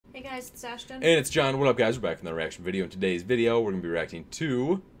guys, it's Ashton. And it's John. What up, guys? We're back from the reaction video. In today's video, we're going to be reacting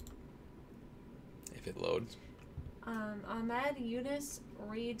to... if it loads. Ahmed Younis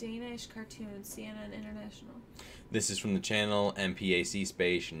read Danish cartoons, CNN International. This is from the channel MPAC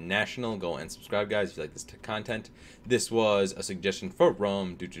Space National. Go and subscribe, guys, if you like this content. This was a suggestion from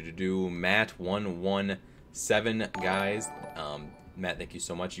Matt117, guys. Matt, thank you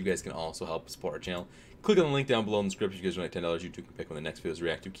so much. You guys can also help support our channel. Click on the link down below in the description. If you guys want $10, you too can pick one of the next videos to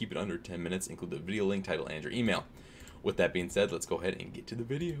react to. Keep it under 10 minutes. Include the video link, title, and your email. With that being said, let's go ahead and get to the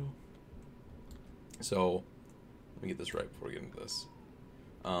video. So, let me get this right before we get into this.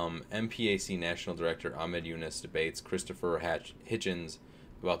 MPAC National Director Ahmed Younis debates Christopher Hitchens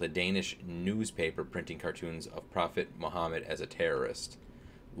about the Danish newspaper printing cartoons of Prophet Muhammad as a terrorist.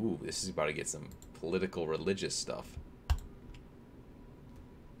 Ooh, this is about to get some political, religious stuff.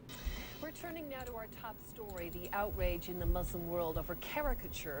 Turning now to our top story, the outrage in the Muslim world over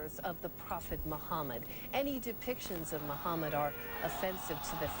caricatures of the Prophet Muhammad. Any depictions of Muhammad are offensive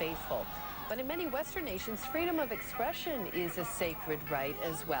to the faithful. But in many Western nations, freedom of expression is a sacred right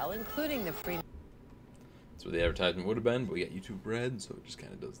as well, including the freedom. That's what the advertisement would have been, but we got YouTube Red, so it just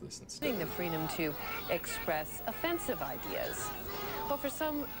kind of does this instead. The freedom to express offensive ideas. Well, for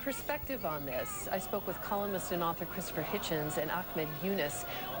some perspective on this, I spoke with columnist and author Christopher Hitchens and Ahmed Younis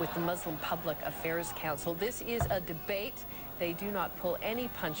with the Muslim Public Affairs Council. This is a debate. They do not pull any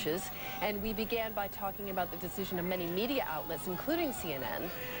punches. And we began by talking about the decision of many media outlets, including CNN,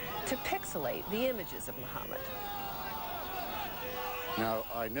 to pixelate the images of Muhammad. Now,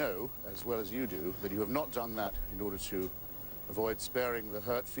 I know, as well as you do, that you have not done that in order to avoid sparing the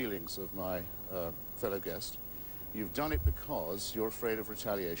hurt feelings of my fellow guest. You've done it because you're afraid of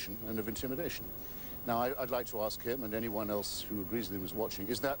retaliation and of intimidation. Now, I'd like to ask him and anyone else who agrees with him is watching,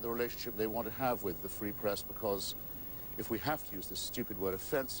 is that the relationship they want to have with the free press? Because if we have to use this stupid word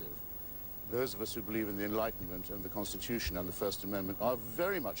offensive, those of us who believe in the Enlightenment and the Constitution and the First Amendment are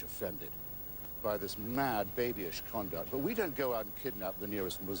very much offended by this mad, babyish conduct. But we don't go out and kidnap the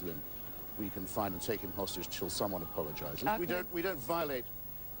nearest Muslim we can find and take him hostage till someone apologizes. Okay. We don't violate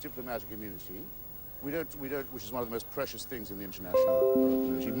diplomatic immunity. We don't, which is one of the most precious things in the international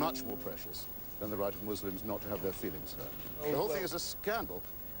community, much more precious than the right of Muslims not to have their feelings hurt. The whole thing is a scandal,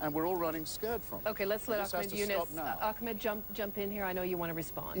 and we're all running scared from it. Okay, let's let Ahmed Younis. Ahmed, jump in here. I know you want to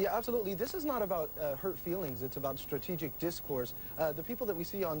respond. Yeah, absolutely. This is not about hurt feelings. It's about strategic discourse. The people that we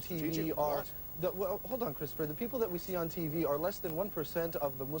see on TV are... well, hold on, Christopher. The people that we see on TV are less than 1%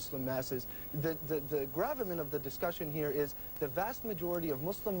 of the Muslim masses. The gravamen of the discussion here is the vast majority of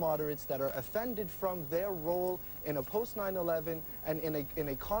Muslim moderates that are offended from their role in a post-9/11 and in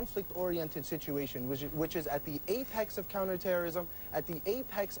a conflict-oriented situation, which is at the apex of counterterrorism, at the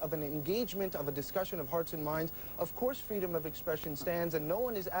apex of an engagement of a discussion of hearts and minds. Of course, freedom of expression stands, and no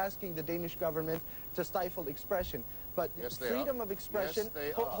one is asking the Danish government to stifle expression. But yes, freedom of expression,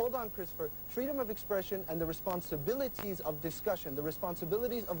 yes, hold on, Christopher, freedom of expression and the responsibilities of discussion, the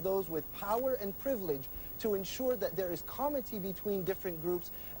responsibilities of those with power and privilege to ensure that there is comity between different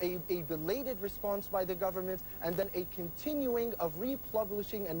groups, a belated response by the government, and then a continuing of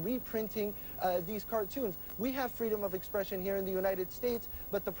republishing and reprinting these cartoons. We have freedom of expression here in the United States,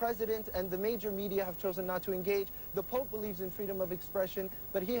 but the president and the major media have chosen not to engage. The Pope believes in freedom of expression,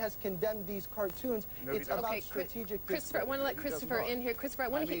 but he has condemned these cartoons. No, it's about strategic... Christopher, I want to let Christopher in here. Christopher, I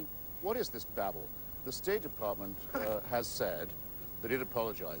mean, what is this babble? The State Department has said that it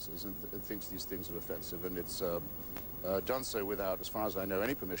apologizes and thinks these things are offensive, and it's done so without, as far as I know,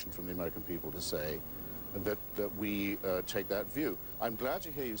 any permission from the American people to say that we take that view. I'm glad to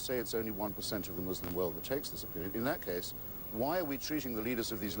hear you say it's only 1% of the Muslim world that takes this opinion. In that case, why are we treating the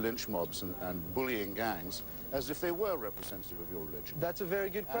leaders of these lynch mobs and bullying gangs as if they were representative of your religion? That's a very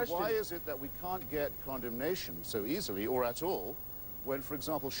good question. And why is it that we can't get condemnation so easily or at all when, for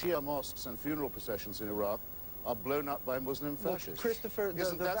example, Shia mosques and funeral processions in Iraq are blown up by Muslim fascists? Christopher,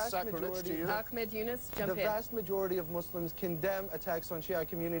 Isn't that sacrilege to you? Ahmed Younis, jump in. The vast majority of Muslims condemn attacks on Shia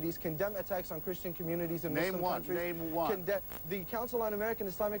communities, condemn attacks on Christian communities in Muslim countries. Name one. The Council on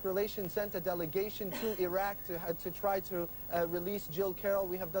American-Islamic Relations sent a delegation to Iraq to try to release Jill Carroll.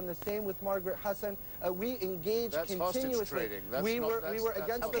 We have done the same with Margaret Hassan. We engage continuously. Hostage trading. We were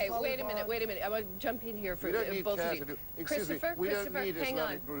against the Taliban. Wait a minute. I want to jump in here for both of you. Christopher, hang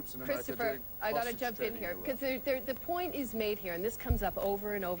on. Christopher, I got to jump in here because the point is made here, and this comes up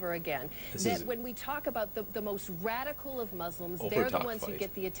over and over again, that when we talk about the most radical of Muslims, they're the ones who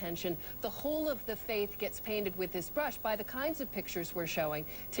get the attention. The whole of the faith gets painted with this brush by the kinds of pictures we're showing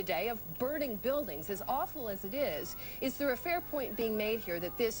today of burning buildings. As awful as it is there a fair point being made here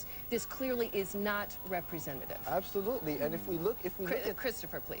that this clearly is not representative? Absolutely. And if we look at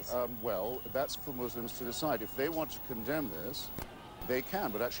Christopher, please. Well, that's for Muslims to decide. If they want to condemn this, they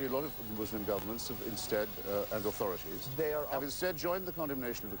can, but actually a lot of Muslim governments have instead, and authorities, have instead joined the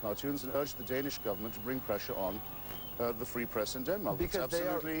condemnation of the cartoons and urged the Danish government to bring pressure on the free press in Denmark. Because it's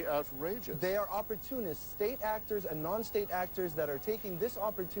absolutely outrageous. They are opportunists, state actors and non-state actors that are taking this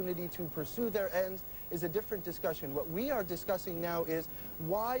opportunity to pursue their ends is a different discussion. What we are discussing now is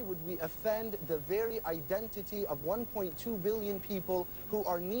why would we offend the very identity of 1.2 billion people who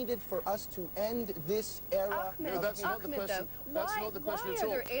are needed for us to end this era? No, that's not the question. That's not the question at all.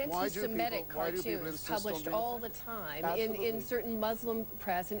 Why are there anti-Semitic cartoons published all the time in certain Muslim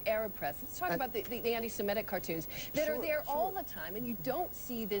press and Arab press? Let's talk about the anti-Semitic cartoons that are there all the time, and you don't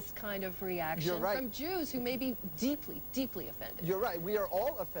see this kind of reaction from Jews who may be deeply, deeply offended. You're right. We are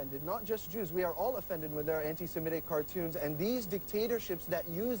all offended, not just Jews. We are all offended when there are anti-Semitic cartoons, and these dictatorships that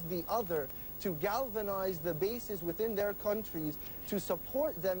use the other to galvanize the bases within their countries to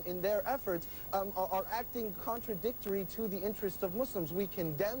support them in their efforts are acting contradictory to the interests of Muslims. We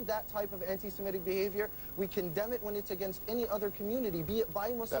condemn that type of anti-Semitic behavior. We condemn it when it's against any other community, be it by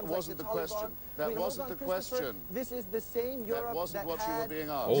Muslims. That wasn't the question. That wasn't the question. This is the same Europe that wasn't what you were being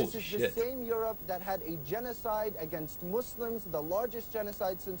asked. This is the same Europe that had a genocide against Muslims, the largest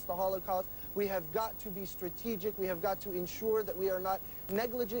genocide since the Holocaust. We have got to be strategic. We have got to ensure that we are not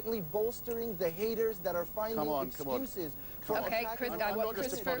negligently bolstering the haters that are finding excuses. Okay, Christopher, I'm not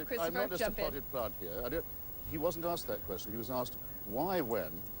just a jump in. potted plant here. He wasn't asked that question. He was asked why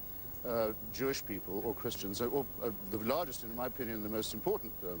when Jewish people or Christians, or the largest, in my opinion, the most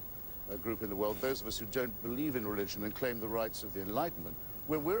important group in the world, those of us who don't believe in religion and claim the rights of the Enlightenment,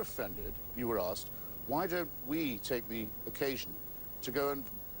 when we're offended, you were asked, why don't we take the occasion to go and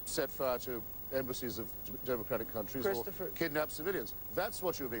set fire to embassies of democratic countries or kidnap civilians? That's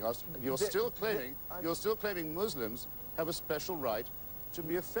what you're being asked. You're still claiming Muslims have a special right to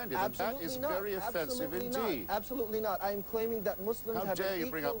be offended, and that is very offensive indeed. Absolutely not. I am claiming that Muslims have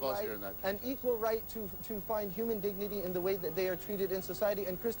an equal right to find human dignity in the way that they are treated in society.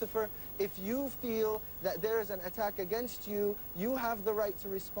 And Christopher, if you feel that there is an attack against you, you have the right to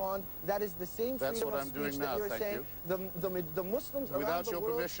respond. That is the same freedom of speech that you're saying. The Muslims around the world... Without your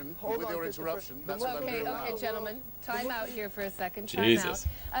permission, with your interruption, that's what I'm doing now. Okay, gentlemen, time out here for a second. Time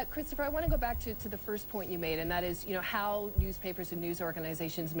out. Christopher, I want to go back to the first point you made, and that is, how newspapers and news organizations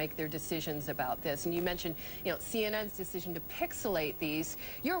make their decisions about this. And you mentioned, CNN's decision to pixelate these.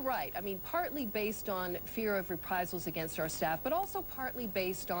 You're right. I mean, partly based on fear of reprisals against our staff, but also partly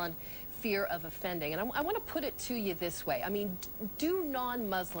based on fear of offending. And I want to put it to you this way. I mean, do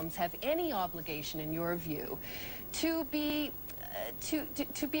non-Muslims have any obligation, in your view, to be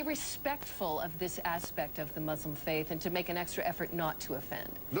respectful of this aspect of the Muslim faith and to make an extra effort not to offend?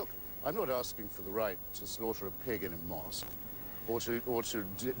 Look, I'm not asking for the right to slaughter a pig in a mosque or to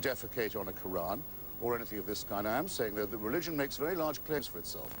defecate on a Quran or anything of this kind. I am saying, though, that religion makes very large claims for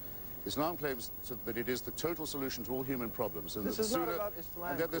itself. Islam claims that it is the total solution to all human problems, and that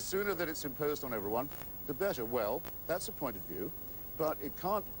the sooner that it's imposed on everyone, the better. Well, that's a point of view, but it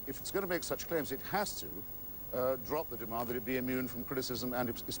can't, if it's going to make such claims, it has to drop the demand that it be immune from criticism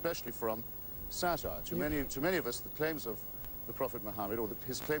and especially from satire. To many of us, the claims of the Prophet Muhammad, or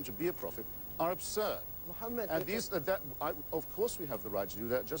his claim to be a prophet, are absurd. And of course we have the right to do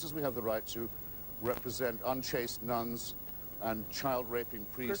that, just as we have the right to represent unchaste nuns and child-raping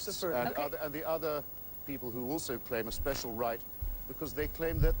priests and the other people who also claim a special right because they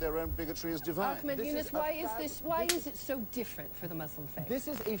claim that their own bigotry is divine. Ahmed Younis, why is it so different for the Muslim faith? This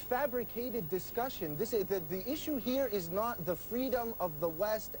is a fabricated discussion. The issue here is not the freedom of the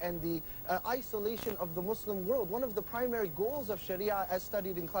West and the isolation of the Muslim world. One of the primary goals of Sharia, as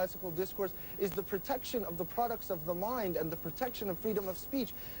studied in classical discourse, is the protection of the products of the mind and the protection of freedom of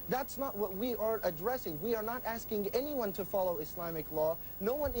speech. That's not what we are addressing. We are not asking anyone to follow Islamic law.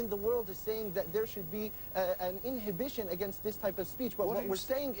 No one in the world is saying that there should be an inhibition against this type of speech. But what we're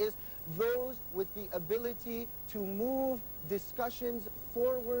saying is those with the ability to move discussions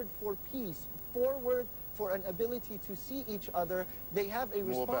forward for peace, forward for an ability to see each other, they have a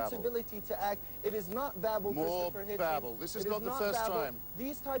responsibility to act. It is not babble, Christopher Hitchens. Babble. This is not the first time.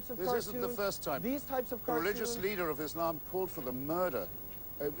 These types of cartoons... This isn't the first time. These types of cartoons... The religious leader of Islam called for the murder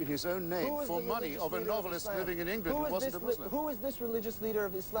in his own name for money of a novelist living in England who wasn't a Muslim. Who is this religious leader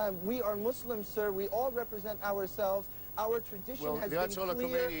of Islam? We are Muslims, sir. We all represent ourselves. Our tradition has been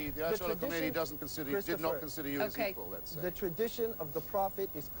clear. The Ayatollah Khomeini doesn't consider, did not consider you as equal, let's say. The tradition of the Prophet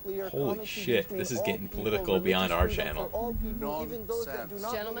is clear. Holy shit, this is getting political beyond our channel. All people, even those that do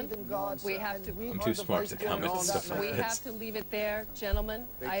not believe in God. We have to. I'm too smart to comment on stuff like We this. have to leave it there, gentlemen.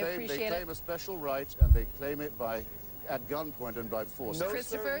 I appreciate They it. claim a special right, and they claim it at gunpoint and by force. No,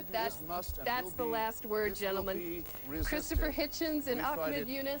 Christopher, that's the last word, gentlemen. Christopher Hitchens and Ahmed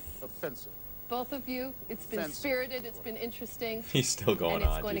Younis. Offensive. Both of you, it's been spirited, it's been interesting. He's still going on.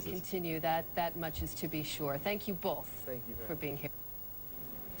 And it's going to continue. That much is to be sure. Thank you both for being here.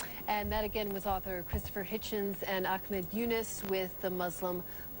 And that again was author Christopher Hitchens and Ahmed Younis with the Muslim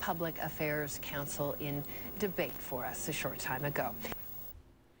Public Affairs Council in debate for us a short time ago.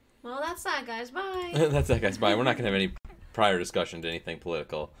 Well, that's that, guys. Bye. That's that, guys. Bye. We're not going to have any prior discussion to anything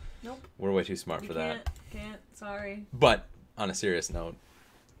political. Nope. We're way too smart for that. Can't. Sorry. But on a serious note,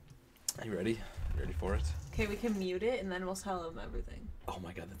 are you ready? Ready for it? Okay, we can mute it and then we'll tell them everything. Oh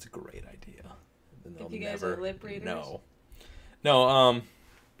my god, that's a great idea. Then If you guys are lip readers? No,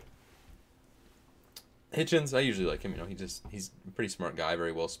 Hitchens, I usually like him, you know, he's a pretty smart guy,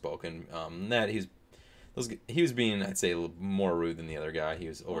 very well spoken. He was being, I'd say, a little more rude than the other guy. He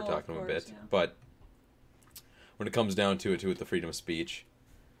was over talking him a bit. Yeah. But when it comes down to it, with the freedom of speech,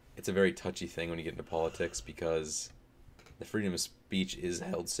 it's a very touchy thing when you get into politics because the freedom of speech is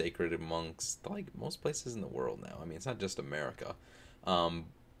held sacred amongst like most places in the world now. I mean, it's not just America.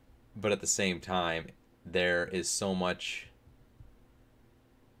 But at the same time, there is so much,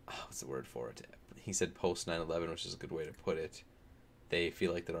 what's the word for it? He said post 9/11, which is a good way to put it. They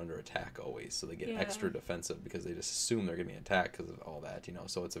feel like they're under attack always, so they get extra defensive because they just assume they're going to be attacked because of all that, you know.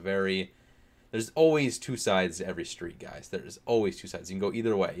 So it's there's always two sides to every street, guys. There's always two sides. You can go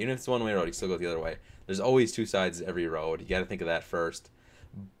either way. Even if it's one-way road, you still go the other way. There's always two sides to every road. You got to think of that first.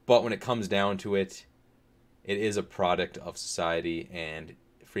 But when it comes down to it, it is a product of society, and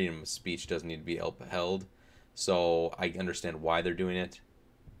freedom of speech doesn't need to be upheld. So I understand why they're doing it.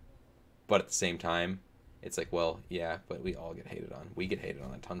 But at the same time, it's like, well, yeah, but we all get hated on. We get hated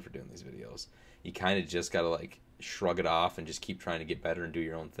on a ton for doing these videos. You kind of just got to, like, shrug it off and just keep trying to get better and do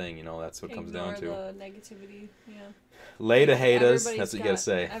your own thing, you know? That's what it comes down to. Ignore the negativity, yeah. Lay to hate us, that's what you got to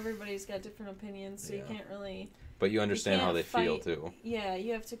say. Everybody's got different opinions, so you can't really... But you understand how they feel, too. Yeah,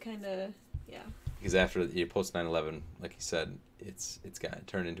 you have to kind of, Because after you post 9/11, like you said, it's got to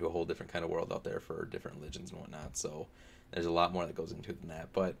turn into a whole different kind of world out there for different religions and whatnot, so there's a lot more that goes into it than that.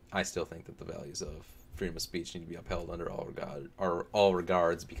 But I still think that the values of freedom of speech need to be upheld under all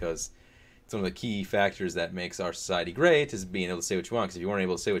regards, because it's one of the key factors that makes our society great is being able to say what you want. Because if you weren't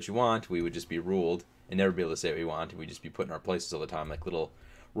able to say what you want, we would just be ruled and never be able to say what we want, and we'd just be put in our places all the time like little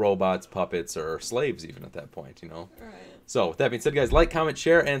robots, puppets, or slaves even at that point, you know? Right. So with that being said, guys, like, comment,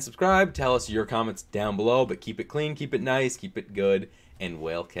 share, and subscribe. Tell us your comments down below, but keep it clean, keep it nice, keep it good, and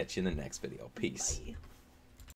we'll catch you in the next video. Peace. Bye.